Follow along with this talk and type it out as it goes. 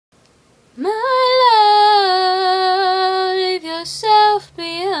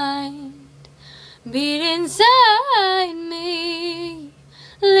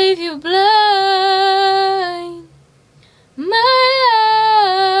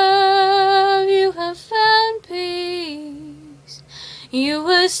You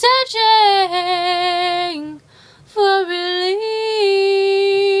were searching for release.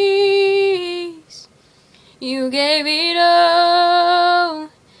 You gave it all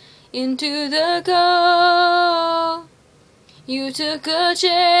into the goal. You took a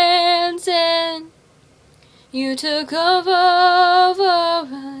chance and you took over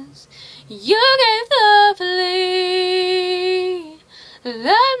us. You gave the plea,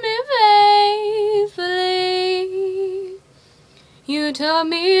 loved me faithfully. You taught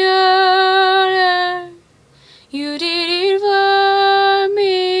me honor, you did it for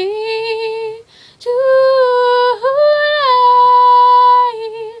me. Tonight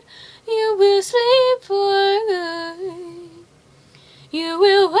you will sleep for good. You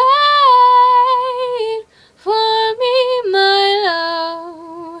will wait for me, my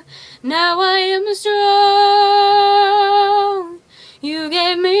love. Now I am strong. You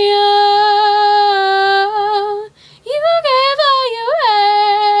gave me all. You gave all you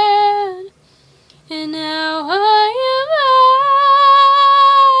had. And now I am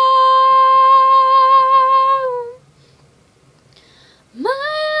out. My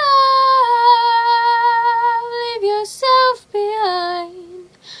love, leave yourself behind.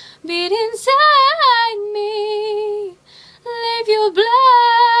 Beat inside me. Leave your blind.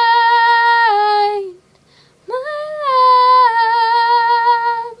 My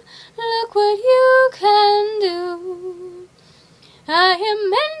love, look what you can do. I am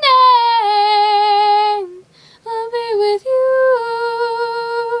mending. I'll be with you.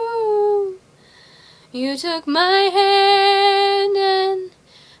 You took my hand and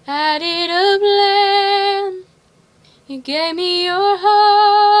added a plan. You gave me your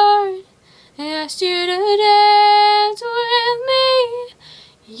heart. I asked you to dance with me.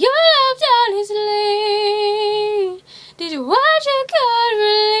 You left honestly. Did you watch your God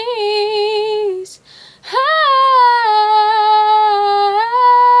release?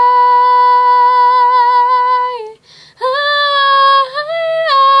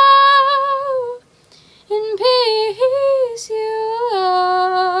 In peace you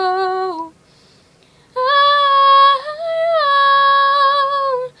go.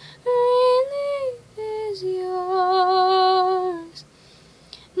 Relief is yours.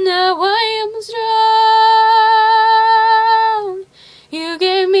 Now I am strong. You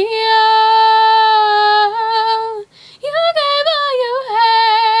gave me